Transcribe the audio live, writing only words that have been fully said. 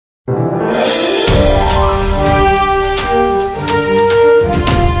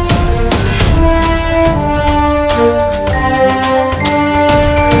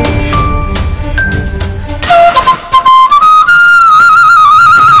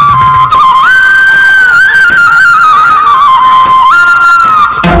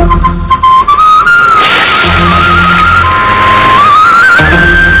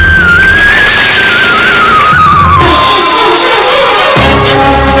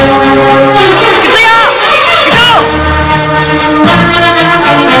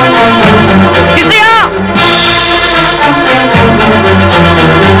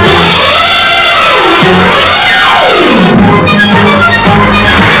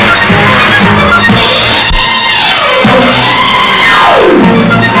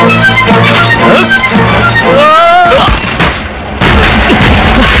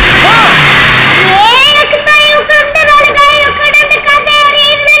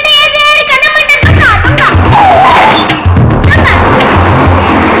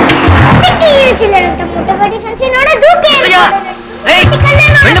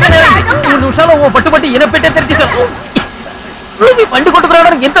నిమిషాల్లో ఓ పట్టుబట్టి ఇనపెట్టే తెరిచేశారు. బండి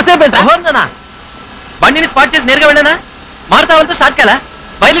కొట్టుకురావడానికి ఎంతసేపు ఏంటన్నా? బండిని స్పాట్ చేసి నేరుగా వెళ్ళానా? మారుతావంతా స్టార్ట్ కదా,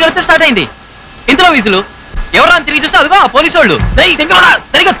 బయలుదేరితే స్టార్ట్ అయింది. ఇంతలో వీసులు ఎవరా అని తిరిగి చూస్తే అదిగో ఆ పోలీసు వాళ్ళు.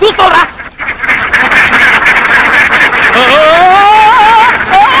 సరిగా చూసుకోరా.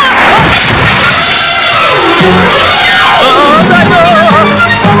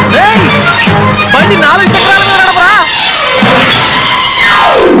 బండి 4 చక్రాల మీద నడపరా.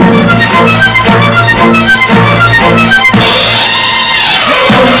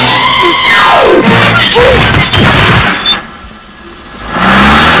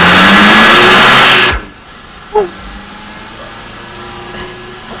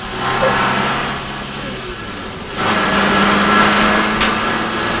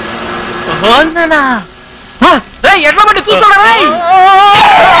 ఎట్లా బట్టి చూస్తాడా?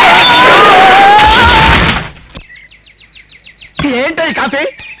 ఏంటి కాఫీ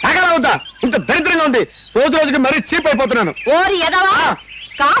తాగలవుతా? ఇంత దరిద్రంగా ఉంది. రోజు రోజుకి మరీ చీప్ అయిపోతున్నాను. ఓరి ఎదవా,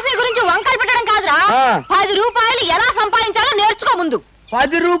 కాఫీ గురించి వంకాయ పెట్టడం కాదురా, 10 రూపాయలు ఎలా సంపాదించాలో నేర్చుకో ముందు.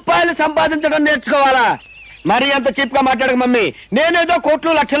 10 రూపాయలు సంపాదించడం నేర్చుకోవాలా? మరి అంత చీప్ గా మాట్లాడక మమ్మీ. నేనేదో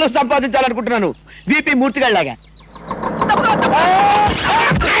కోట్లు లక్షలు సంపాదించాలనుకుంటున్నాను వీపీ మూర్తిగాళ్ళగా.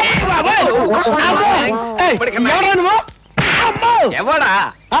 ఎవడా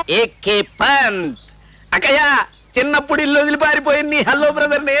ఏకే పంత్ అక్కయ్య, చిన్నప్పుడు ఇల్లు వదిలి పారిపోయింది హలో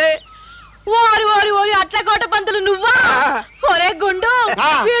బ్రదర్ ని. ఓరి ఓరి ఓరి అట్ల కోట పంతులు నువ్వా? ఒరే గుండు,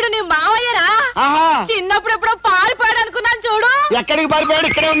 వీడు నీ మావయ్యరా? చిన్నప్పుడు ఎప్పుడో పారిపోయాడు అనుకున్నాను చూడు. ఎక్కడికి పారిపోయాడు?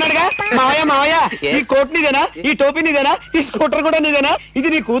 ఇక్కడే ఉన్నాడుగా. మావయ్య మావయ్య, ఈ కోట్ నీదేనా? ఈ టోపీ నీదేనా? ఈ స్కూటర్ కూడా నీదేనా? ఇది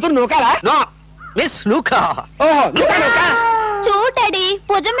నీ కూతురు నూకాలా? No miss నూకా. ఓహో నూకా నూకా. చూడండి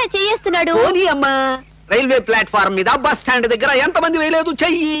భుజం మీద చేస్తున్నాడు. అమ్మా, రైల్వే ప్లాట్ఫారం మీద బస్ స్టాండ్ దగ్గర ఎంతమంది వేయలేదు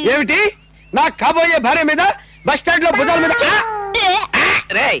చెయ్యి. ఏమిటి? నా కాబోయే భార్య మీద బస్ స్టాండ్ లో భుజాల మీద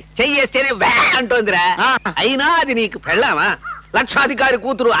రే చెయ్యేస్తేనే వ్యా అంటోందిరా. అయినా అది నీకు పెళ్ళామా? లక్షాధికారి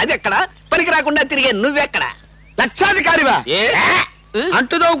కూతురు అది ఎక్కడ? పనికి రాకుండా తిరిగే నువ్వెక్కడ? లక్షాధికారివా?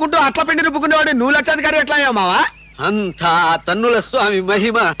 అంటుదోకుంటూ అట్ల పిండి రుబ్బుకునేవాడు నువ్వు లక్షాధికారి ఎట్లా అయ్యామావా? అంతా తన్నుల స్వామి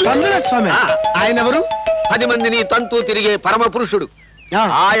మహిమ. తన్నుల స్వామి ఆయన ఎవరు? 10 మందిని తంతూ తిరిగే పరమ పురుషుడు.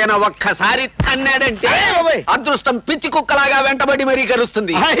 ఆయన ఒక్కసారి తన్నాడంటే అదృష్టం పిచ్చి కుక్కలాగా వెంటబడి మరీ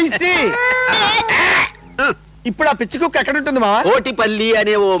కరుస్తుంది. ఇప్పుడు ఆ పిచ్చి కుక్క ఎక్కడుంటుంది మావా? కోటిపల్లి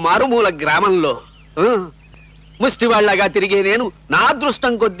అనే ఓ మారుమూల గ్రామంలో ముష్టివాళ్లగా తిరిగే నేను నా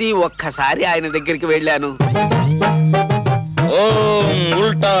అదృష్టం కొద్దీ ఒక్కసారి ఆయన దగ్గరికి వెళ్ళాను. ఓం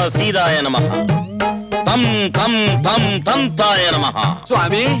ఉల్టా సీదాయ నమః, తం తం తం తంతాయ నమః.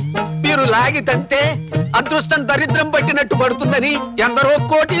 స్వామి, మీరు లాగి తంతే అదృష్టం దరిద్రం పట్టినట్టు పడుతుందని ఎందరో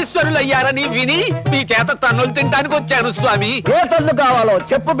కోటీశ్వరులయ్యారని విని మీ చేత తన్నులు తినడానికి వచ్చాను స్వామి. ఏ తన్ను కావాలో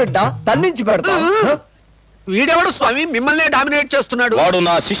చెప్పు బిడ్డ, తన్నించి పెడతా. వీడెవడు స్వామి మిమ్మల్ని డామినేట్ చేస్తున్నాడు? వాడు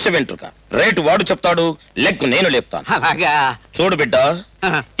నా శిష్య వెంట్రుక. రేటు వాడు చెప్తాడు, లెక్కు నేను లేపుతాను. అలాగా? చూడు బిడ్డ,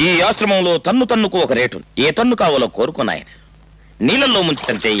 ఈ ఆశ్రమంలో తన్ను తన్నుకు ఒక రేటు. ఏ తన్ను కావాలో కోరుకున్నాయన. నీళ్ళల్లో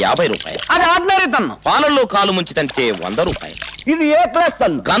ముంచితంటే 50 రూపాయలు. అది ఆర్డినరీ తన్ను. పాలల్లో కాలు ముంచితంటే 100 రూపాయలు. ఇది ఏ క్లాస్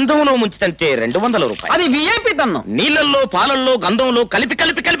తన్ను. గంధంలో ముంచితంటే 200 రూపాయలు. అది విఐపి తన్ను. నీళ్ళల్లో పాలల్లో గంధంలో కలిపి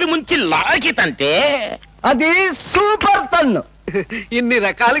కలిపి కలిపి ముంచి లాగితంటే అది సూపర్ తన్ను. ఇన్ని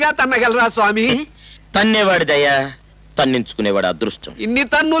రకాలుగా తన్నగలరా స్వామి? తన్నేవాడిదయ్యా, తన్నించుకునేవాడు అదృష్టం. ఇన్ని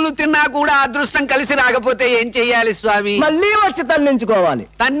తన్నులు తిన్నా కూడా అదృష్టం కలిసి రాకపోతే ఏం చెయ్యాలి స్వామి? మళ్ళీ వచ్చి తన్నించుకోవాలి.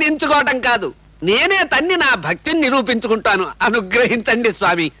 తన్నించుకోవటం కాదు, నేనే తన్ని నా భక్తిని నిరూపించుకుంటాను. అనుగ్రహించండి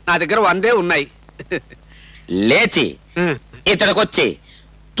స్వామి. నా దగ్గర 100 ఉన్నాయి. లేచి ఇతడికొచ్చి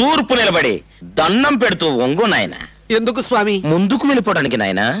తూర్పు నిలబడి దండం పెడుతూ వంగు నాయన. ఎందుకు స్వామి? ముందుకు వెళ్ళిపోవడానికి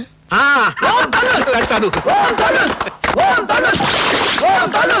నాయన.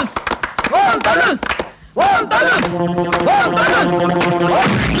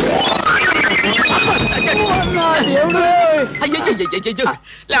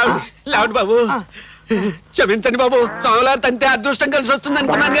 బాబు క్షమించండి బాబు. సోమవారం తంతే అదృష్టం కలిసి వస్తుంది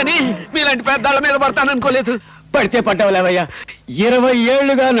అనుకున్నాను గానీ మీలాంటి పెద్దాళ్ళ మీద పడతాను అనుకోలేదు. పడితే పడ్డావులేవయ్యా. 20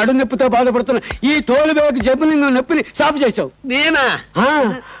 ఏళ్లుగా నడు నొప్పితో బాధపడుతున్న ఈ తోలుబేకు జబ్బుని నువ్వు నొప్పిని సాపు చేసావు. నేనా?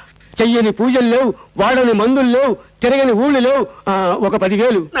 చెయ్యని పూజలు లేవు, వాడని మందులు లేవు, తిరగని ఊళ్ళు లేవు. ఒక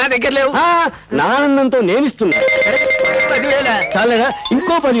 10,000 నా దగ్గర లేవు. నా ఆనందంతో నేనిస్తున్నా. 10,000 చాలేదా?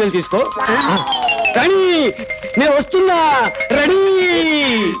 ఇంకో 10,000 తీసుకో. కానీ నేను వస్తున్నా. రెడీ.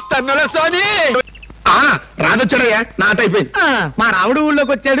 తన్నుల స్వామి. రాజొచ్చాడయ్యా, నా ఆట అయిపోయింది. మా రాముడు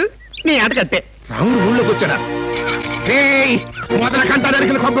ఊళ్ళోకి వచ్చాడు, నీ ఆట కట్టే. రాముడు ఊళ్ళోకి వచ్చాడా? మొదల కంట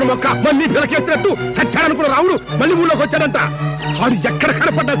నరికిన కొబ్బరి మొక్క మళ్ళీ పిలకెత్తినట్టు సచ్చాడనుకున్న రాముడు మళ్ళీ ఊళ్ళోకి వచ్చాడంట. వాడు ఎక్కడ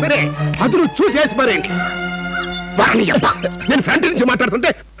కనపడ్డా సరే అదును చూసేసి మరేంటి. నేను ఫ్రంట్ నుంచి మాట్లాడుతుంటే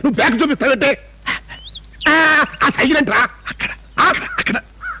నువ్వు బ్యాక్ చూపిస్తావంటే ఆ సైలెంట్ రా. అక్కడ అక్కడ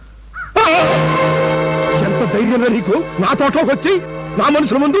ఎంత ధైర్యం నీకు నా తోటలోకి వచ్చి నా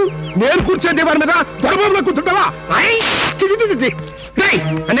మనుషుల ముందు నేను కూర్చోండి వారి మీద దొరబాబులో కూర్చుంటావా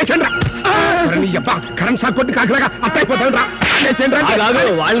కరెంట్ షాక్ కొట్టి కాకలాగా అట్టయిపోతాడు రా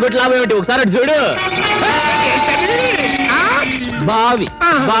వాళ్ళని కొట్టి లాభం ఏమిటి ఒకసారి అటు చూడు బావి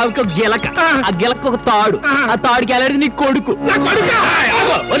బావికి ఒక గిలక ఆ గిలక ఒక తాడు ఆ తాడుకి వెళ్ళాడు నీ కొడుకు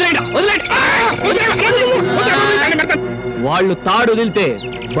వాళ్ళు తాడు వదిలితే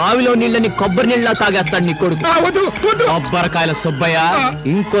బావిలో నీళ్ళని కొబ్బరి నీళ్ళ తాగేస్తాడు నీ కొడుకు కొబ్బరికాయల సుబ్బయ్య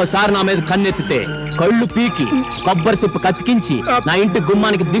ఇంకోసారి నా మీద కన్నెత్తితే కళ్ళు పీకి కొబ్బరి సుప్పు కతికించి నా ఇంటి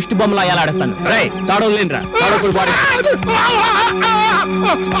గుమ్మానికి దిష్టి బొమ్మలా ఎలాడేస్తాను రే తాడు వదిలేంద్రా తాడు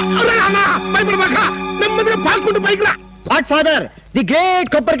పాల్కుంటూ పైకి రా what father the great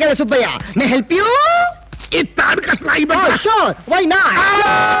కొబ్బరికాయల Subbaiah may help you ఈ తాడు షూర్ వై నాట్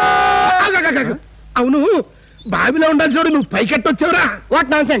అవును బావిలో ఉండాలి చూడు నువ్వు పైకెట్టొచ్చావురా వాట్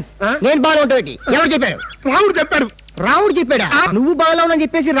నాన్ సెన్స్ నేను బాగా ఉంటాడు ఎవరు చెప్పారు రాముడు చెప్పాడు రాముడు చెప్పాడా నువ్వు బాగా ఉన్నాని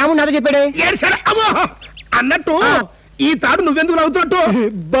చెప్పేసి రాముడు నాతో చెప్పాడే అన్నట్టు ఈ తాడు నువ్వెందుకు లాగుతున్నట్టు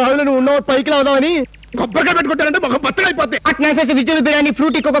బావిలో నువ్వు ఉన్నావు పైకి లావుదామని కొబ్బరికాయ పెట్టుకుంటారంటే ఒక బత్తలు అయిపోతాయి అట్నాసేసి visual biryani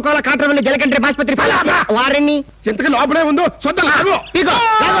frutti cocoa Kola కాటరవల్లి జలకండ్రి బాస్పత్రి వారిని ఇంతకు లోపలే ఉందో సొంత లాగు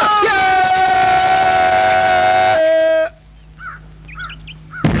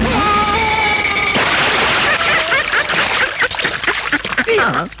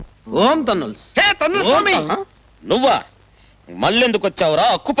ఓం తన్నుల్స్ స్వామి నువ్వా మళ్ళెందుకు వచ్చావురా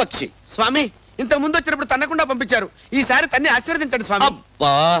అక్కుపక్షి స్వామి ఇంత ముందు వచ్చినప్పుడు తన్నకుండా పంపించారు ఈసారి తన్ని ఆశీర్వదించండి స్వామి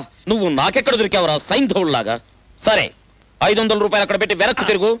అబ్బా నువ్వు నాకెక్కడ దొరికావురా సైంధవుల్లాగా సరే 500 రూపాయలు అక్కడ పెట్టి వెనక్కి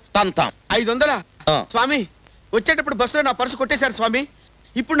తిరుగు తంతాం 500 ఆ. స్వామి వచ్చేటప్పుడు బస్సులో నా పర్సు కొట్టేశారు స్వామి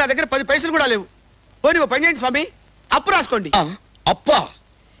ఇప్పుడు నా దగ్గర 10 పైసలు కూడా లేవు పోనీ ఓ పని చేయండి స్వామి అప్పు రాసుకోండి ఆ, అప్పా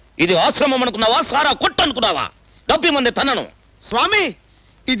ఇది ఆశ్రమం అనుకున్నావా సారా కొట్టు అనుకున్నావా డబ్బి మంది తనను స్వామి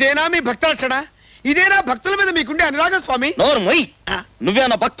ఇదేనా మీ భక్త రక్షణ ఇదేనా భక్తుల మీద మీకుండే అనురాగం స్వామి నోరు మొయ్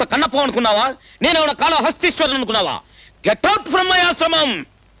నువ్వేనా భక్త కన్నప్ప అనుకున్నావా నేనేమన్నా కాల హస్తీశ్వరుడు అనుకున్నావా గెట్ అవుట్ ఫ్రమ్ మై ఆశ్రమం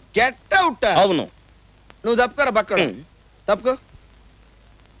గెట్ అవుట్ అవును నువ్వు తప్పుకోరా బక్కడు తప్పుకో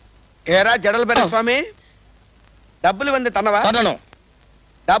ఏరా జడలు పెద్ద స్వామి డబ్బులు ఇవ్వండి తన్నవా తనను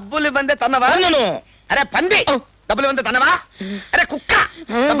డబ్బులు ఇవ్వండి తన్నవా తనను అరే పంది డబ్బులు ఇవ్వండి తన్నవా అరే కుక్క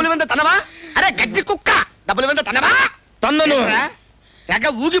డబ్బులు ఇవ్వండి తన్నవా అరే గజ్జి కుక్క డబ్బులు ఇవ్వండి తన్నవా తన్నను తెగ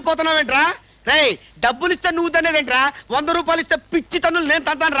ఊగిపోతున్నావేంట్రా రేయ్ డబ్బులు ఇస్తే నువ్వు తనేదేంట్రా 100 రూపాయలు ఇస్తే పిచ్చి తన్నులు నేను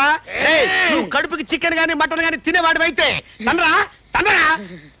తంతానరా నువ్వు కడుపుకి చికెన్ గానీ మటన్ గానీ తినేవాడు అయితే తనరా తనరా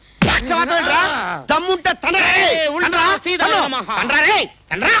దమ్ముంటే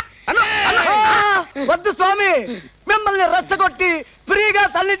వద్దు స్వామి మిమ్మల్ని రెచ్చగొట్టి ఫ్రీగా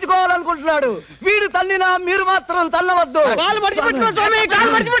తల్లించుకోవాలనుకుంటున్నాడు వీడు తల్లినా మీరు మాత్రం తల్లవద్దు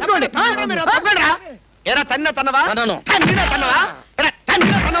ఎరా తన్న తన్నవా తన్నినా తన్నవా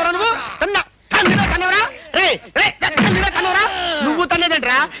తన్నినా తన్నవరా నువ్వు తన్నినా తన్నవరా తన్నినా తన్నవరా నువ్వు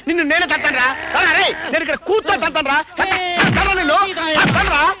తన్నేదేంట్రా నిన్ను నేనే తట్టనరా రే నేను ఇక్కడ కూర్చొని తట్టనరా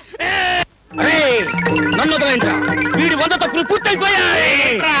తన్నరా నన్ను వదలంట్రా వీడి 100 తప్పులు పూర్తయిపోయాయి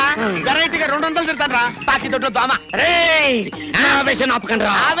వెరైటీగా 200 తిడతానరా బాకీ దొడ్డు దోమ ఆవేశం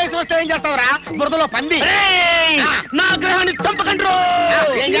ఆపకండ్రా ఆవేశం వస్తే ఏం చేస్తావురా బురదలో పంది నా గ్రహాన్ని చంపకండ్రు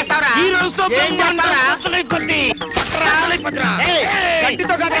ఏం చేస్తావురా ఏం చేస్తావురా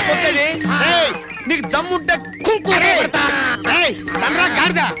గడ్డితో కాదా కొట్టేది నీకు దమ్ముంటే కుంకు తండ్రా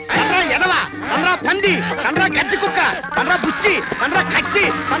గాడిద తండ్రా ఎదవ తండ్రా పంది తండ్రా గజ్జి కుక్క తండ్రా బుచ్చి తండ్రా కచ్చి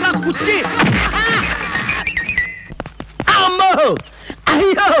తండ్రా కుచ్చి అమ్మో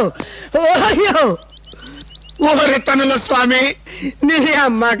అయ్యో అయ్యో ఓరే తనుల స్వామి నీ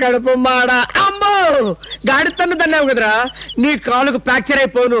అమ్మ కడుపు మాడ అమ్మో గాడి తన్ను తన్నావు కదరా నీ కాలుకు ఫ్రాక్చర్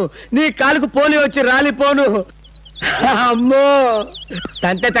అయిపోను నీ కాలుకు పోలియో వచ్చి రాలిపోను అమ్మో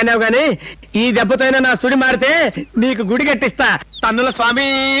తంతే తన్నావు గాని ఈ దెబ్బతోనే నా సుడి మారితే నీకు గుడి కట్టిస్తా తన్నుల స్వామి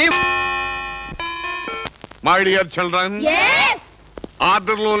మై డియర్ చిల్డ్రన్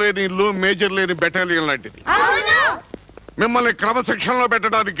ఆర్డర్ లో లేని ఇల్లు మేజర్ లేని బెటాలియన్ లాంటిది మిమ్మల్ని క్రమశిక్షణలో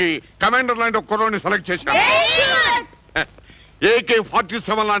పెట్టడానికి కమాండర్ లాంటి ఒక కుర్రాన్ని సెలెక్ట్ చేశాను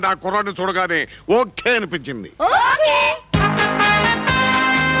AK-47 లాంటి ఆ కుర్రాన్ని చూడగానే ఓకే అనిపించింది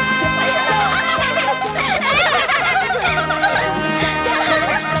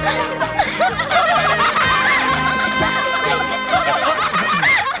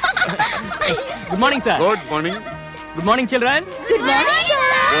good morning sir good morning good morning children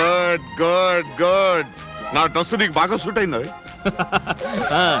good good good నా డ్రెస్ నీకు బాగా సూట్ అయింది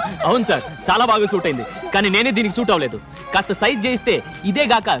అవును సార్ చాలా బాగా సూట్ అయింది కానీ నేనే దీనికి సూట్ అవ్వలేదు కాస్త సైజ్ చేయిస్తే ఇదే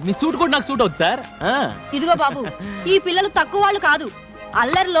గాక మీ సూట్ కూడా నాకు సూట్ అవుతుంది సార్ ఇదిగో బాబు ఈ పిల్లలు తక్కువ వాళ్ళు కాదు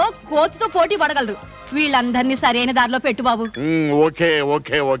అల్లరిలో కోతితో పోటీ పడగలరు వీళ్ళందరినీ సరైన దారిలో పెట్టు బాబు ఓకే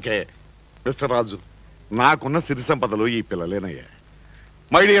ఓకే ఓకే మిస్టర్ రాజు, నాకున్న సిరి సంపదలు ఈ పిల్లలేనయ్యా.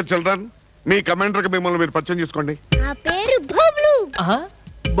 My dear children, me commander కి మిమ్మల్ని మీరు పరిచయం చేసుకోండి. నా పేరు బబ్లు.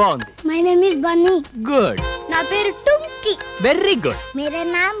 బాగుంది. My name is Bunny. Good. నా పేరు టుంకి. Very good. మేరా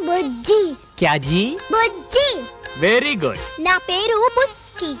నామ్ బుజ్జి. క్యా జీ? బుజ్జి. Very good. నా పేరు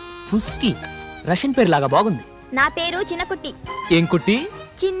పుస్కి. పుస్కి రష్యన్ పేరు లాగా బాగుంది. నా పేరు చిన్నకుట్టి. ఏం కుట్టి?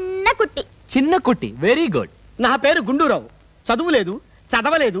 చిన్న కుట్టి. చిన్న కుట్టి. Very good. నా పేరు గుండూరావు. చదువు లేదు,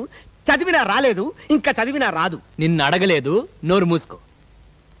 చదవలేదు, చదివినా రాలేదు, ఇంకా చదివినా రాదు. నిన్ను అడగలేదు, నోరు మూసుకో.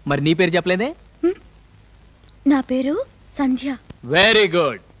 మరి నీ పేరు చెప్పలేదే? నా పేరు సంధ్య. Very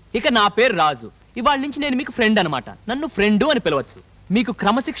good. ఇక నా పేరు రాజు. ఇవాళ నుంచి నేను మీకు ఫ్రెండ్ అన్నమాట. నన్ను ఫ్రెండు అని పిలవచ్చు. మీకు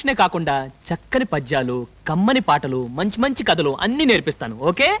క్రమశిక్షణే కాకుండా చక్కని పద్యాలు, కమ్మని పాటలు, మంచి మంచి కథలు అన్ని నేర్పిస్తాను.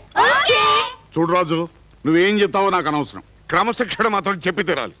 ఓకే? చూడు రాజు, నువ్వేం చెప్తావో నాకు అనవసరం. క్రమశిక్షణ మాత్రం చెప్పి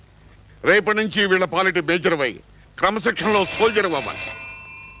తీరాలి. రేపటి నుంచి వీళ్ళ పాలిటీ మేజర్ అవ్వాలి, క్రమశిక్షణలో సోల్జర్ అవ్వాలి.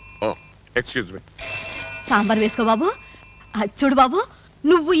 Excuse me. సాంబార్ వేసుకో బాబు. చూడు బాబు,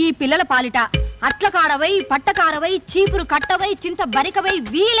 నువ్వు ఈ పిల్లల పాలిట అట్లకాడవై, పట్టకారవై, చీపురు కట్టవై, చింత బరికవై,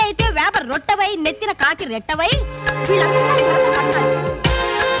 వీలైతే వేప రొట్టవై, నెత్తిన కాకి రెట్టవై, వీళ్ళందరి కడుపు కట్టాలి.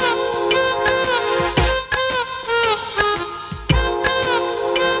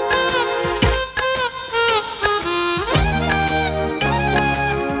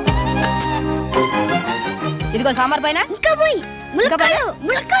 ఇదిగో సాంబార్ పైన ఇంకా పోయి ములక్కాళ్ళు.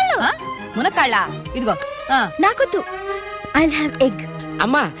 ములక్కాళ్ళు. మునక్కాళ్ళ. ఇదిగో నాకొద్దు. I'll have egg.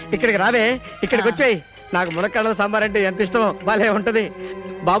 అమ్మా ఇక్కడికి రావే, ఇక్కడికి వచ్చాయి. నాకు మునక్కాళ్ళ సాంబార్ అంటే ఎంత ఇష్టమో, భలే ఉంటది.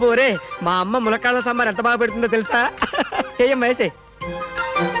 బాబు ఒరే, మా అమ్మ మునక్కాళ్ళ సాంబార్ ఎంత బాగా పెడుతుందో తెలుసా? ఏయమ్మా వేసే.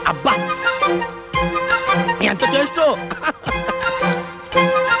 అబ్బా ఎంత టేస్టో.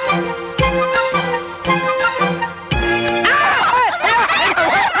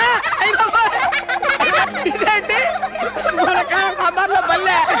 ఇదేంటి మునక్కాళ్ళ సాంబార్లో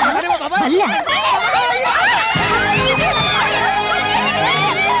బల్లె.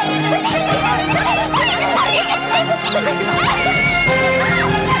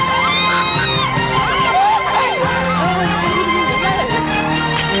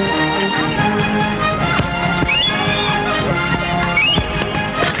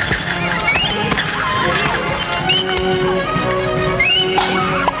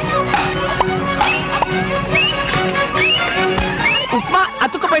 Upma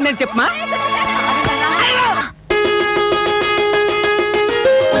అతుక్కుపోయిందని చెప్పమా.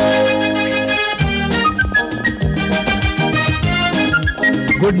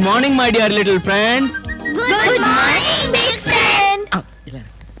 Good morning my dear little friends. Good morning big friend.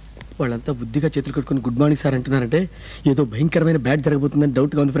 వాళ్ళంతా బుద్ధిగా చేతులు కట్టుకుని గుడ్ మార్నింగ్ సార్ అంటున్నారంటే ఏదో భయంకరమైన బ్యాడ్ జరగబోతుందని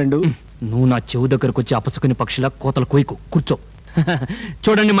డౌట్ గా ఉంది ఫ్రెండ్. నువ్వు నా చెవు దగ్గరకు వచ్చి అపసుకుని పక్షుల కోతలు కోయికు కూర్చో.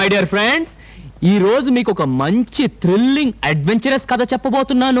 చూడండి మై డియర్ ఫ్రెండ్స్, ఈ రోజు మీకు ఒక మంచి థ్రిల్లింగ్ అడ్వెంచరస్ కథ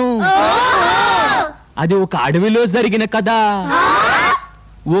చెప్పబోతున్నాను. అది ఒక అడవిలో జరిగిన కథ,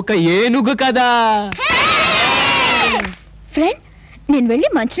 ఒక ఏనుగు కథ. ఫ్రెండ్, నేను వెళ్ళి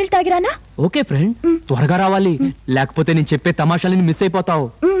మంచినీళ్ళు తాగిరానా? ఓకే ఫ్రెండ్, త్వరగా రావాలి, లేకపోతే నేను చెప్పే తమాషాలని మిస్ అయిపోతావు.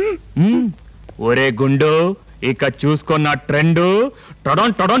 ఒరే గుండు, ఇక చూసుకున్న ట్రెండ్.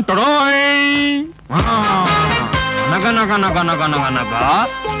 టొడన్ టొడన్ అనగనగనగనగనగనగా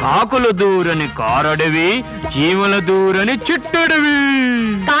కాకులు దూరని కారడవి, చీమల దూరని చిట్టడవి.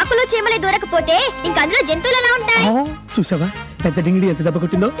 కాకులు చీమలే దూరకపోతే ఇంక అందులో జంతువులు ఎలా ఉంటాయి? చూసావా పెద్ద డింగిడి ఎంత దెబ్బ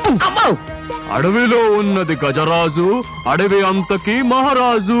కొట్టిందో. అడవిలో ఉన్నది గజరాజు, అడవి అంతకి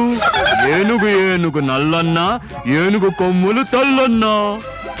మహారాజు. ఏనుగు ఏనుగు నల్లన్న, ఏనుగు కొమ్ములు తెల్లన్న.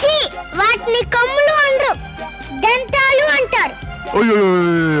 వాటిని కొమ్ములు అనరు, దంతాలు అంటారు. అయ్యో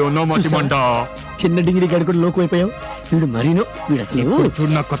నా మతిమంట. చిన్న డింగిడి గడుకుడు లోకు అయిపోయావు. వీడు మరీను, వీడు అసలు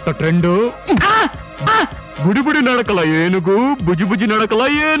చూడు నా కొత్త ట్రెండ్. బుడిబుడి నడకల ఏనుగు, బుజిబుజి నడకల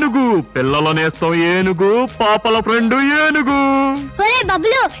ఏనుగు, పిల్లల నేస్తం ఏనుగు, పాపల ఫ్రెండ్ ఏనుగు. ఒరే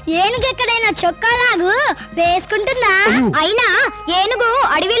బబ్లు, ఏనుగు ఎక్కడైనా చొక్కాలాగు వేసుకుంటుందా? అయినా ఏనుగు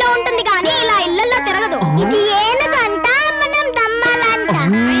అడవిలో ఉంటుంది కానీ ఇలా ఇళ్లలో తిరగదు. ఇది ఏనుగు అంట, మనం దమ్మాలంట.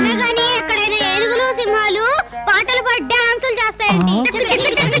 అయినా కానీ ఎక్కడైనా ఏనుగులు సింహాలు పాటలు పాడి డాన్సులు చేస్తాయండి.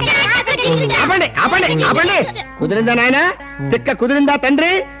 కుదిరిందా నాయనా? తిక్క కుదిరిందా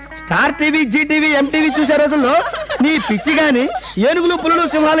తండ్రి? స్టార్ టీవీ, జీటీవీ, ఎంటీవీ చూసే రోజుల్లో నీ పిచ్చి గాని ఏనుగులు, పులులు,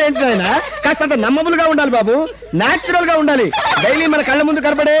 సింహాలు ఏంటి నాయన? కాస్తంత నమ్మబుల్ గా ఉండాలి బాబు, నాచురల్ గా ఉండాలి. డైలీ మన కళ్ళ ముందు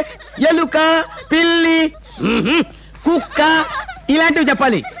కనపడే ఎలుక, పిల్లి, కుక్క ఇలాంటివి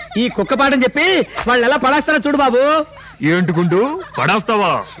చెప్పాలి. ఈ కుక్క పాఠం చెప్పి వాళ్ళు ఎలా పడేస్తారో చూడు బాబు. ఏంటి గుండు,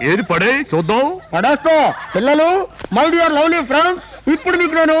 పడేస్తావా? ఏది పడే చూద్దాం. పడేస్తా. పిల్లలు, మై డియర్ లవ్లీ ఫ్రెండ్స్, ఇప్పుడు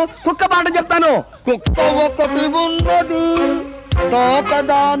మీకు నేను కుక్క పాఠం చెప్తాను. కుక్క ఒకటి ఉన్నది,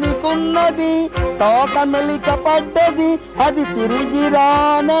 తోకదానికున్నది తోక మెలిక పడ్డది అది తిరిగి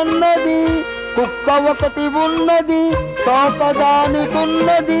రానన్నది కుక్క ఒకటి ఉన్నది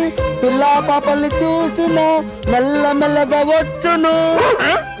తోకదానికున్నది పిల్లా పాపల్ని చూసిన మెల్లమెల్లగా వచ్చును.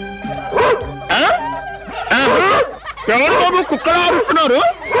 ఎవరు బాబు కుక్కలు ఆడుతున్నారు?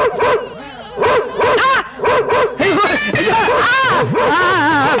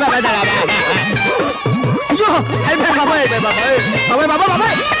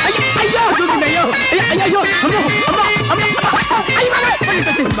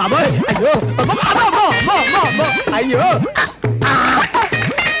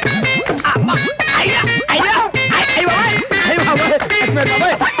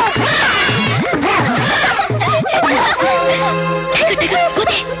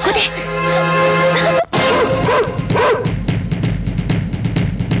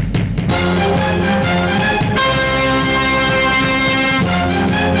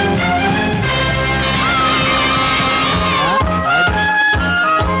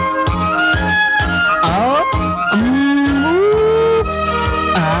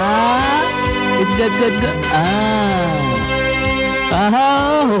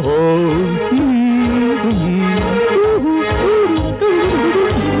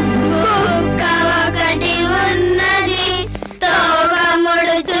 ఒకటి ఉన్నది తోక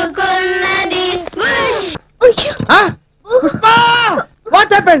ముడుచుకున్నది.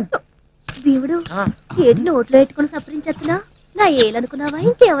 దేవుడు ఏడు నోట్లో పెట్టుకుని సపరించేస్తున్నా నా ఏలనుకున్నావా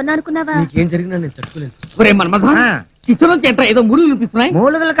ఇంకేమన్నా అనుకున్నావా? ఏం జరిగినా నేను తట్టుకోలేను. ఒరే మన్మథ, చిత్రంలోంచి ఎంట్రా ఏదో మూలుగులు వినిపిస్తున్నాయి.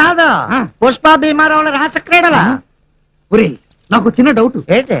 మూలుగులు కాదు, పుష్ప భీమారావుల రహస్య క్రీడల. ఒరే నాకు చిన్న డౌట్.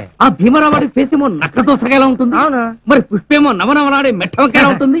 ఏంటి? ఆ భీమరావు వాడి ఫేస్ ఏమో నక్కదోసగా ఉంటుంది. అవును. మరి పుష్పేమో నవనవలాడే మెట్టవకేలా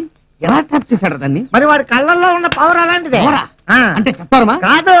ఉంటుంది. ఎలా ట్రాప్ చేశాడు దాన్ని? మరి వాడి కళ్ళల్లో ఉన్న పవర్ అలాంటిదే. పవరా? అంటే చెప్తారమా?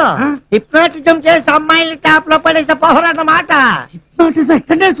 కాదు, హిప్నోటిజం చేసి అమ్మాయిని టాప్ లో పడేసే పవర్ అన్నమాట. హిప్నోటిజం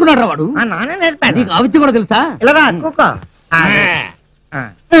ఎక్కడ నేర్చుకున్నాడు వాడు? నానే నేర్పాను. నీకు ఆ విద్య కూడా తెలుసా? ఇలాగా కూకో.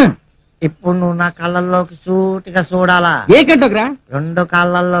 ఇప్పుడు నువ్వు నా కళ్ళల్లోకి సూటిగా చూడాలా? ఏ కంటోగ్రా? రెండు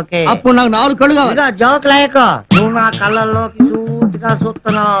కళ్ళల్లోకి. అప్పుడు నాకు 4 కళ్ళు కావాలి. జోక్ లేక నువ్వు నా కళ్ళల్లోకి సూటిగా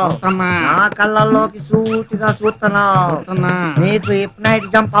చూస్తున్నావు, నా కళ్ళల్లోకి సూటిగా చూస్తున్నావు. నీకు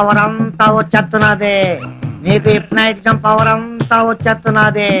హిప్నైటిజం పవర్ అంతా వచ్చేస్తున్నది, నీకు హిప్నైటిజం పవర్ అంతా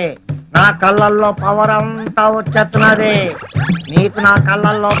వచ్చేస్తున్నది. నా కళ్ళల్లో పవర్ అంతా వచ్చేస్తున్నది, నీకు నా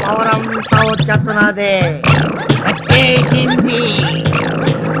కళ్ళల్లో పవర్ అంతా వచ్చేస్తున్నది.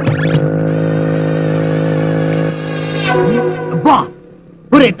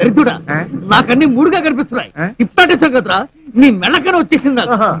 ఒరే దరిద్రుడా, నాకన్నీ 3గా కనిపిస్తున్నాయి. హిప్నాటిజం కదరా, నీ మెళ్ళకన వచ్చేసింది.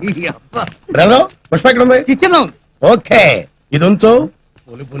 పుష్ప ఎక్కడ ఉంది? కిచెన్ లో ఉంది. ఓకే, ఇది ఉంచు.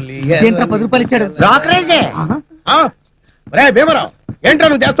 ఎంత 10 రూపాయలు ఇచ్చాడు? భీమరావు, ఏంట్రా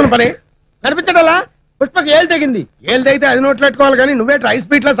నువ్వు చేస్తున్న పని? కనిపించడంలా పుష్పకి ఏళ్ళు తెగింది. ఏళ్ళు తెగితే అది నోట్లు పెట్టుకోవాలి కానీ నువ్వేంట్రా ఐస్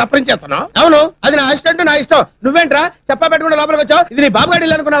స్పీడ్ లో సఫరించేస్తున్నావు? అవును, అది నా అసిస్టెంట్, నా ఇష్టం. నువ్వేంట్రా చెప్పా పెట్టుకుంటే లోపలికి వచ్చావు? ఇది నీ బాబు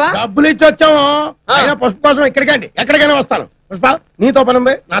గాడి అనుకున్నావా? డబ్బులు ఇచ్చి వచ్చాము. అయినా పుష్ప కోసం ఇక్కడికండి ఎక్కడికైనా వస్తాను. పుష్ప నీతో పని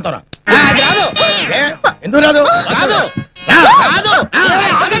ఉంది, నాతో రా. ఎందుకు రాదు?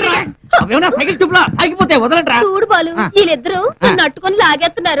 సైకిల్ చూపులా సాగిపోతే వదలంట్రా. చూడు బాలు, వీళ్ళిద్దరూ నన్ను అట్టుకొని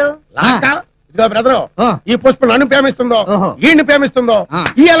లాగేస్తున్నారు. ఇదిగో బ్రదరు, ఈ పుష్ప నన్ను ప్రేమిస్తుందో ఈయన్ని ప్రేమిస్తుందో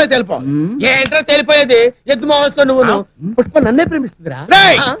ఇయాలే తెలిపో. ఏంట్రా తెలిపోయేది? ఎద్దు మోసుకో నువ్వు. పుష్ప నన్నే ప్రేమిస్తుందిరా.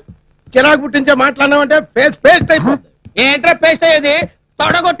 చిరాకు పుట్టించే మాట్లాడినావంటే ఫేస్ పేస్ట్ అయిపోతుంది. ఏంట్రా పేస్ట్ అయ్యేది?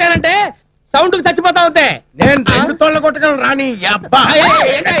 తొడగొట్టానంటే సౌండ్ కి చచ్చిపోతా ఉంటే నేను 2 తోళ్ళ కొట్టగలను రాని అబ్బా.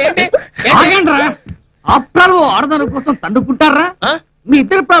 ఆఫ్టర్ ఆడదాని కోసం తండుకుంటారా? మీ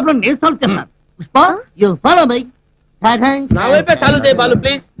ఇద్దరు ప్రాబ్లం నేను సాల్వ్ చేస్తాను. Pushpa you follow my. నా వైపే చాలుదే బాలు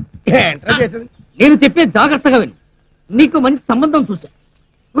ప్లీజ్. ఏంట్రా చేసింది? నేను చెప్పే జాగ్రత్తగా విను. నీకు మంచి సంబంధం చూసా.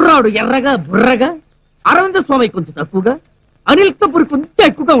 కుర్రాడు ఎర్రగా బుర్రగా, అరవింద స్వామి కొంచెం తక్కువగా, అనిల్ కపూర్ కొంచెం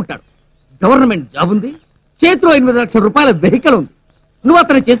ఎక్కువగా ఉంటాడు. గవర్నమెంట్ జాబ్ ఉంది, చేతిలో 8 లక్షల రూపాయల వెహికల్ ఉంది. నువ్వు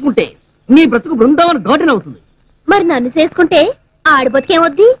అతను చేసుకుంటే నీ బ్రతుకు బృందావన్ గార్డెన్ అవుతుంది. మరి నన్ను చేసుకుంటే ఆడి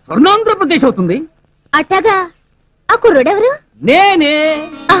బతికేమొద్ది? స్వర్ణాంధ్రప్రదేశ్ అవుతుంది. అట్టాగా? ఆ కుర్రోడెవరు? నేనే.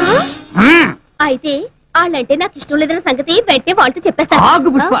 అయితే వాళ్ళంటే నాకు ఇష్టం లేదన్న సంగతి వెంటనే వాళ్ళతో చెప్పేస్తాను. ఆగు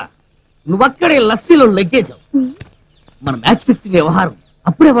పుష్ప, నువ్వక్కడే లస్సీలో లెగ్గేశావు. మన మ్యాచ్ ఫిక్సింగ్ వ్యవహారం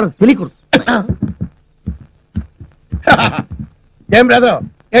అప్పుడే వాళ్ళకి తెలియకూడదు. ఏం బ్రదరు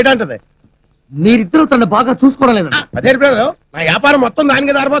ఏంటంటది? మీరిద్దరూ తన బాగా చూసుకోవడం లేదండి. అదే బ్రదరు, నా వ్యాపారం మొత్తం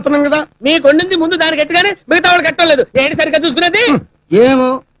దానికి దారిపోతున్నాం కదా. మీకు వండింది ముందు దానికి కట్టుగానే మిగతా వాళ్ళు కట్టలేదు. ఏంటి సరిగ్గా చూసుకునేది? ఏమో,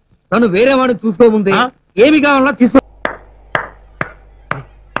 తను వేరే వాడిని చూసుకోముంది ఏమి కావాలన్నా తీసుకో.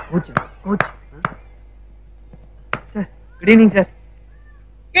 Good evening sir.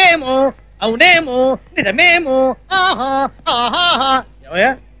 ఏమో అవునేమో నిజమేమో.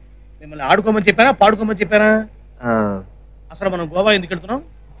 ఏమయ్యా, మిమ్మల్ని ఆడుకోమని చెప్పానా పాడుకోమని చెప్పానా? అసలు మనం గోవా ఎందుకు వెళ్తున్నాం?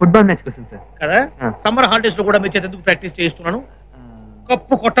 ఫుట్బాల్ మ్యాచ్ కోసం సార్. కదా, సమ్మర్ హాలిడేస్ లో కూడా మీ చేత ఎందుకు ప్రాక్టీస్ చేయిస్తున్నాను?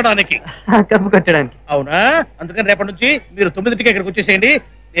 కప్పు కొట్టడానికి. కప్పు కొట్టడానికి. అవునా? అందుకని రేపటి నుంచి మీరు 9కి ఇక్కడికి వచ్చేసేయండి.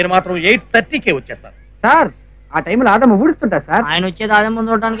 నేను మాత్రం 8:30కే వచ్చేస్తాను. సార్ ఆ టైంలో ఆదమ్మ ఊడుస్తుంటా సార్. ఆయన వచ్చేది ఆదమ్మ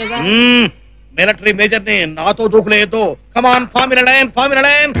చూడడానికి. మిలిటరీ మేజర్ ని నాతో దూకులేదు. కమాన్ ఫార్ములా లైన్, ఫార్ములా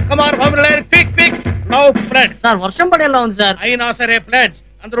లైన్, కమాన్ formula line, pick pick. Now pledge. Sir వర్షం పడేలా ఉంది సార్. అయినా సరే ప్లెడ్జ్.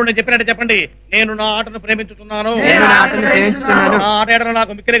 అందరూ నేను చెప్పినట్టు చెప్పండి. నేను నా ఆటను ప్రేమించుతున్నాను. నా ఆట ఏడలో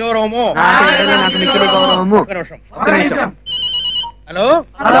నాకు మిక్కిలి గౌరవము. ఒక్క నిమిషం. హలో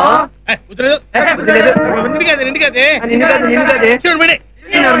హలో,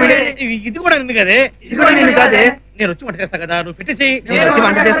 ఇది కూడా నిండు కదే. నేను వచ్చి వంట చేస్తా కదా, నువ్వు పెట్టేసి.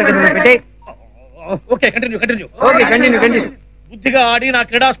 Okay, continue continue. బుద్ధిగా ఆడి నా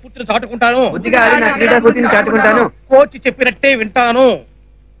క్రీడా స్ఫూర్తిని చాటుకుంటాను. కోచ్ చెప్పినట్టే వింటాను.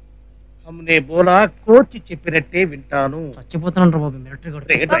 హమ్నే బోలా, కోచ్ చెప్పినట్టే వింటాను. చచ్చిపోతున్నాను బాబు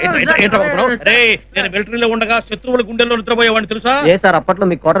మిలిటరీ. నేను మిలిటరీలో ఉండగా శత్రువుల గుండెల్లో నిద్రపోయేవాడిని తెలుసా? ఏ సార్ అప్పట్లో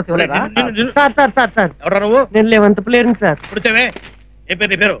మీ క్వార్టర్స్ ఇవ్వలేదా? ఎవరా నువ్వు? నేను లేవంత ప్లేయర్ సార్. పుడితేవే ఏ పేరు?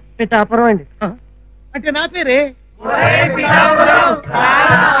 నీ పేరు? పిఠాపురం అండి. అంటే నా పేరే.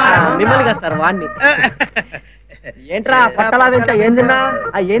 మిమ్మల్ని కదా సార్ వాణ్ణి. ఏంట్రా పట్టలా పెంచా? ఏం తిన్నా?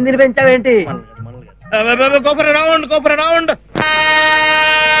 ఏం తిని పెంచావేంటి? గోపుర రౌండ్, గోపుర రౌండ్.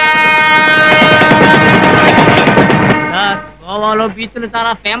 గోవాలో బీచ్లు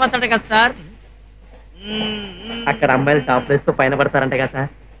చాలా ఫేమస్ అంట కదా సార్. అక్కడ అమ్మాయిలు టాప్ ప్లేస్ తో పైన పడతారంట కదా సార్.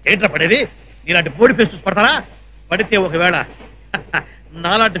 ఏంట్రా పడేది? నీలాంటి బోడి ఫేస్ చూసి పడతారా? పడితే ఒకవేళ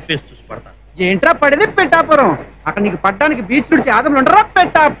నాలాంటి ఫేస్ చూసి పడతా. ఏంట్రా పడేది? పెట్టాపురం. అక్కడ నీకు పడ్డానికి బీచ్ నుంచి ఆదములు ఉండరా?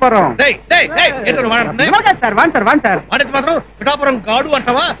 పెట్టాపురం. మాత్రం పిఠాపురం గాడు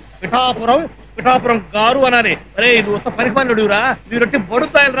అంటావా? పిఠాపురం గారు అనాలి. అరే నువ్వు ఒక్క పరిమాణుడురా, మీరొట్టి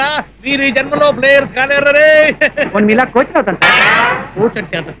బడుతాయిరా. మీరు ఈ జన్మలో ప్లేయర్స్ కాలేరే. మీలా కోచ్ అవుతాను. కోచ్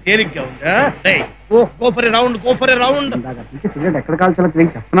అంటే అంత తేలిగ్గా ఉందా? గోఫర్ రౌండ్, గోఫర్ రౌండ్. సిగరెట్ ఎక్కడ కాల్చాలో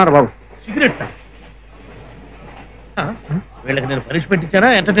చెప్తున్నారు బాబు. సిగరెట్ వీళ్ళకి నేను పనిష్మెంట్ ఇచ్చానా,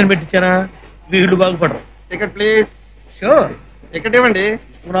 ఎంటర్టైన్మెంట్ ఇచ్చానా? వీళ్ళు బాగుపడరు. Ticket please. షూర్. టికెట్ ఇవ్వండి.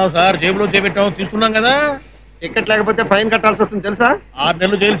 తీసుకున్నావు సార్, జేబులో చేపెట్టావు. తీసుకున్నాం కదా. టికెట్ లేకపోతే ఫైన్ కట్టాల్సి వస్తుంది తెలుసా? 6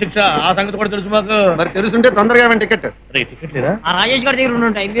 నెలలు జైలు శిక్ష. ఆ సంగతి కూడా తెలుసు మాకు. మరి తెలుసుంటే తొందరగా ఇవ్వండి టికెట్. టికెట్ లేదా? ఆ రాజేష్ గారి దగ్గర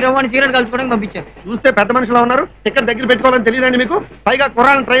ఉంటాయి. మీరు సిగరెట్ కలుసుకోవడానికి పంపించారు. చూస్తే పెద్ద మనుషులు ఉన్నారు. టికెట్ దగ్గర పెట్టుకోవాలని తెలియదండి మీకు? పైగా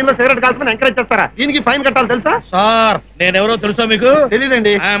కుర్రాళ్ళని ట్రైన్ లో సిగరెట్ కాల్చుకుని ఎంకరేజ్ చేస్తారా? దీనికి ఫైన్ కట్టాలి తెలుసా? సార్ నేనెవరో తెలుసా మీకు?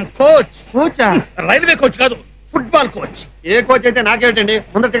 తెలియదండి. I'm coach. కోచా? రైల్వే కోచ్ కాదు, ఫుట్బాల్ కోచ్. ఏ కోచ్ అయితే నాకేమిటండి?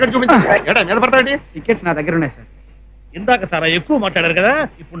 ముందర టికెట్ చూపించండి. ఎడా మీద పడతాండి. టికెట్స్ నా దగ్గర ఉన్నాయి సార్. ఇందాక చాలా ఎక్కువ మాట్లాడారు కదా,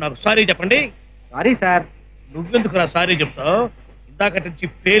 ఇప్పుడు నాకు సారీ చెప్పండి. Sorry sir. నువ్వెందుకు రా సారీ చెప్తావు? ఇందాక నుంచి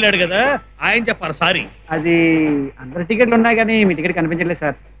పేలాడు కదా, ఆయన చెప్పాలి సారీ. అది అందరి టికెట్లు ఉన్నాయి కానీ మీ టికెట్ కనిపించలేదు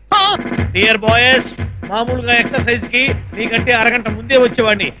సార్. డియర్ బాయ్స్, మామూలుగా ఎక్సర్సైజ్ కి మీకంటే అరగంట ముందే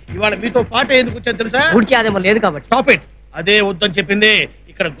వచ్చేవాడిని. ఇవాళ మీతో పాటు ఎందుకు వచ్చాను తెలుసా? ఊడికి అదేమో లేదు కాబట్టి. Stop it. అదే వద్దని చెప్పింది.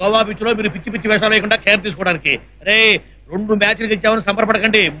 ఇక్కడ గోవా బీచ్ లో మీరు పిచ్చి పిచ్చి వేషాలు వేయకుండా కేర్ తీసుకోవడానికి. రే 2 మ్యాచ్లు గెలిచామని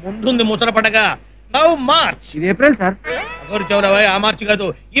సంబరపడకండి. ముందుంది ముసల పండగ. Now March. ఇది ఏప్రిల్ సార్. ఎవరు చెవులవా? ఆ మార్చ్ కాదు,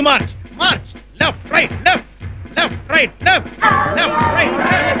 ఈ March. March. Left right left left right left left right.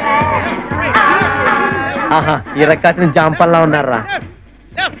 ఆహా, ఈ రకాసిన జాంపల్లా ఉన్నారా?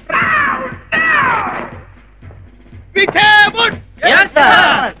 पीछे मुड़. Yes,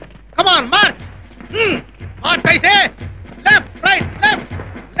 sir. Come on, march. March ऐसे. Left, right, left,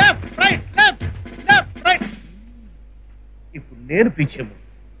 left, right, left, left, right. ఇప్పుడు నేను పీछे मुड़.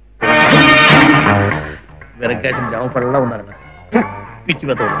 వెరగాచిన జామ పళ్ళలా ఉన్నారు నాకు. పిచ్చి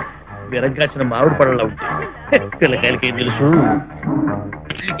బతవు. వెరగాచిన మామిడి పళ్ళలా ఉంటాయి. పిల్లకాయలకి ఏం తెలుసు?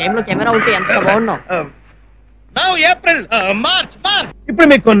 ఈ టైంలో కెమెరా ఉంటే ఎంత బాగున్నావు. Now April, March March. ఇప్పుడు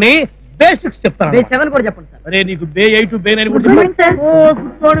మీకు కొన్ని బేసిక్స్ చెప్తాను. బే 7 కూడా చెప్పండి సార్. అరే నీకు బే 8 బే 9 కూడా Good morning, sir. Oh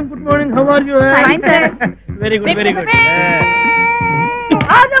good morning, good morning. How are you? Fine, sir. Very good, very good.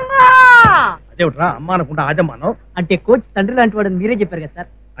 ఆజమ్మా అదేమిట్రా అమ్మ అనుకుంటా ఆజమ్మాను? అంటే కోచ్ తండ్రి లాంటి వాడు మీరే చెప్పారు కదా సార్.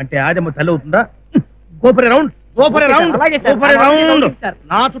 అంటే ఆజమ్మ తల్లి అవుతుందా? గోపరే రౌండ్, గోపరే రౌండ్, అలాగే సార్. గోపరే రౌండ్. సార్.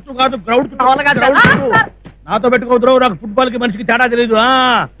 నా చుట్టూ కాదు, గ్రౌండ్ చుట్టూ. అలాగే సార్. నాతో పెట్టుకోవద్దు. నాకు ఫుట్బాల్ కి మనిషికి తేడా తెలియదు.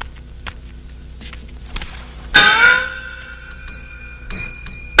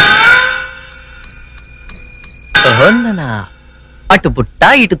 అటు బుట్ట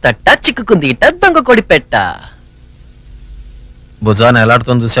ఇటు తట్ట చిక్కుకుంది ఇట దొంగ కొడి పెట్ట. భుజాన్ని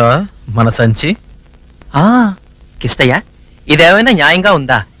ఎలాడుతుంది చూసావా మన సంచి? కిష్టయ్య, ఇదేమైనా న్యాయంగా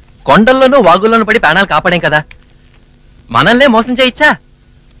ఉందా? కొండల్లోనూ వాగుల్లోనూ పడి ప్రాణాలు కాపాడేం కదా, మనల్నే మోసం చేయించా?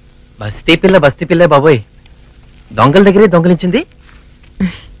 బస్తీ పిల్ల బాబోయ్, దొంగల దగ్గరే దొంగలించింది.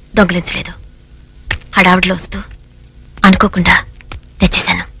 దొంగలించలేదు, హడావుడిలో వస్తూ అనుకోకుండా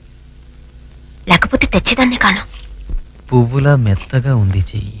తెచ్చేశాను. లేకపోతే తెచ్చేదాన్ని కాను. పువ్వులా మెత్తగా ఉంది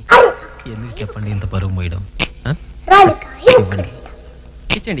చెయ్యి. ఎందుకు చెప్పండి ఇంత బరువు మోయడం? ఇవ్వండి,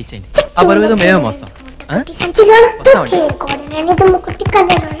 ఇచ్చేయండి ఇచ్చేయండి. ఆ బరువు ఏదో మేమే మోస్తాం.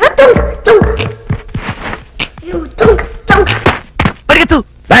 పరిగెత్తు.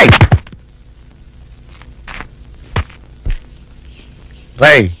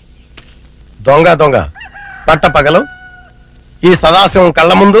 రై దొంగ దొంగ పట్ట పగలు ఈ సదాశివం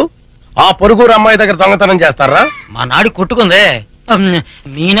కళ్ళ ముందు ఆ పొరుగురు అమ్మాయి దగ్గర దొంగతనం చేస్తారా? మా నాడి కొట్టుకుందే,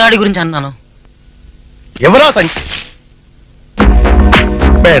 మీ నాడి గురించి అన్నాను. ఎవరా సంచి?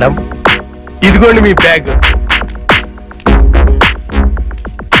 మేడం ఇదిగోండి మీ బ్యాగ్.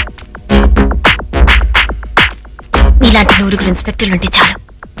 మీలాంటి 100 ఇన్స్పెక్టర్లు ఉంటే చాలు,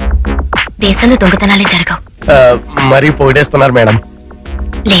 దేశంలో దొంగతనాలే జరగవు. మరీ పొగిడేస్తున్నారు మేడం.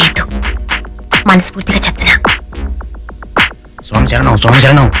 లేదు, మనస్ఫూర్తిగా చెప్తున్నా. స్వామి శరణం, స్వామి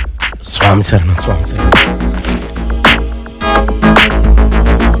శరణం, స్వామి శరణం, స్వామి శరణం.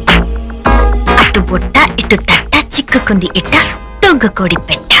 అటు బొట్ట ఇటు తట్ట చిక్కుకుంది ఇట్ట దొంగ కోడి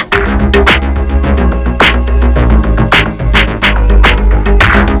పెట్ట.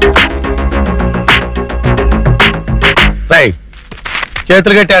 రై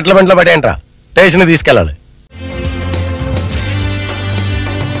చేతులు కట్టి అట్ల బంట్లో పడేంట్రా, స్టేషన్ తీసుకెళ్ళాలి.